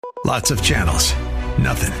Lots of channels,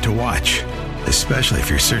 nothing to watch, especially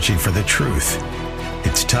if you're searching for the truth.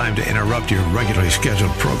 It's time to interrupt your regularly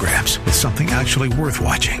scheduled programs with something actually worth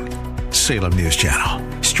watching. Salem News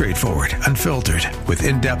Channel. Straightforward, unfiltered, with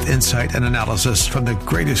in-depth insight and analysis from the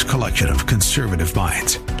greatest collection of conservative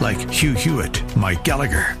minds like Hugh Hewitt, Mike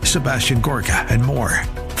Gallagher, Sebastian Gorka, and more.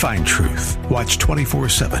 Find truth. Watch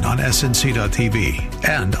 24/7 on snc.tv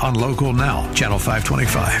and on Local Now, Channel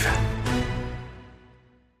 525.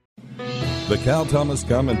 The Cal Thomas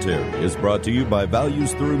Commentary is brought to you by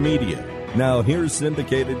Values Through Media. Now here's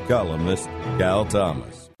syndicated columnist Cal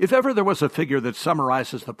Thomas. If ever there was a figure that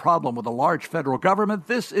summarizes the problem with a large federal government,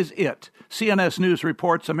 this is it. CNS News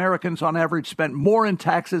reports Americans on average spent more in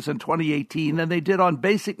taxes in 2018 than they did on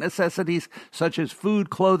basic necessities such as food,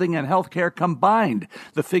 clothing, and health care combined.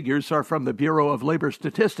 The figures are from the Bureau of Labor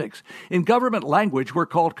Statistics. In government language, we're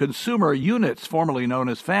called consumer units, formerly known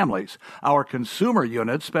as families. Our consumer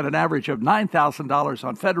units spent an average of $9,000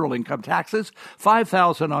 on federal income taxes,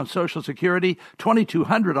 $5,000 on Social Security,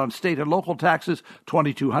 $2,200 on state and local taxes,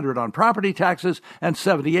 $2,200 on property taxes, and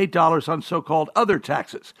 $78 on so-called other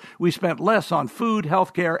taxes. We spent less on food,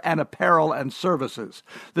 health care, and apparel and services.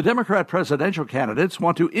 The Democrat presidential candidates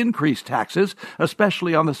want to increase taxes,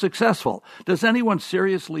 especially on the successful. Does anyone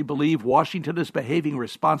seriously believe Washington is behaving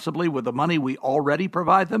responsibly with the money we already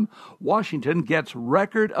provide them? Washington gets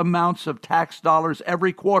record amounts of tax dollars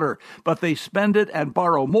every quarter, but they spend it and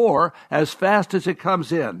borrow more as fast as it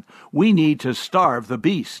comes in. We need to starve the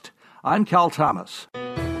beast. I'm Cal Thomas.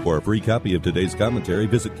 For a free copy of today's commentary,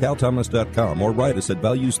 visit calthomas.com or write us at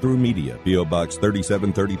Values Through Media, P.O. Box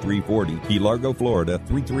 373340, Key Largo, Florida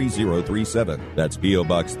 33037. That's P.O.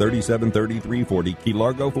 Box 373340, Key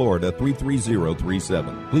Largo, Florida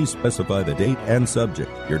 33037. Please specify the date and subject.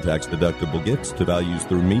 Your tax-deductible gifts to Values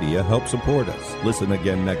Through Media help support us. Listen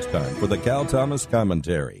again next time for the Cal Thomas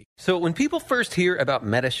Commentary. So when people first hear about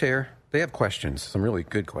Medi-Share, they have questions, some really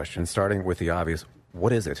good questions, starting with the obvious.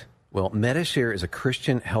 What is it? Well, Medi-Share is a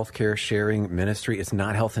Christian healthcare sharing ministry. It's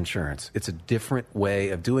not health insurance. It's a different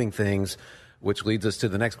way of doing things, which leads us to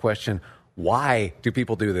the next question. Why do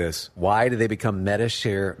people do this? Why do they become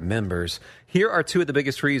Medi-Share members? Here are two of the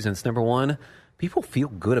biggest reasons. Number one, people feel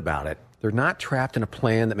good about it. They're not trapped in a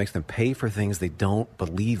plan that makes them pay for things they don't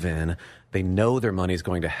believe in. They know their money is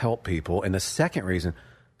going to help people. And the second reason,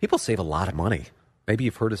 people save a lot of money. Maybe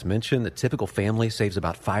you've heard us mention the typical family saves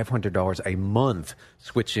about $500 a month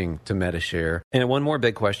switching to Medi-Share. And one more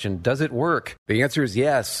big question, does it work? The answer is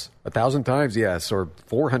yes, 1,000 times yes, or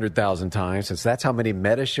 400,000 times, since that's how many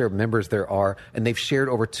Medi-Share members there are, and they've shared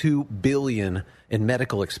over $2 billion in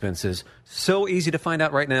medical expenses. So easy to find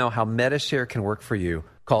out right now how Medi-Share can work for you.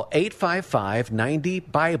 Call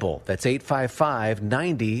 855-90-BIBLE. That's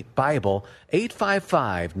 855-90-BIBLE,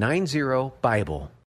 855-90-BIBLE.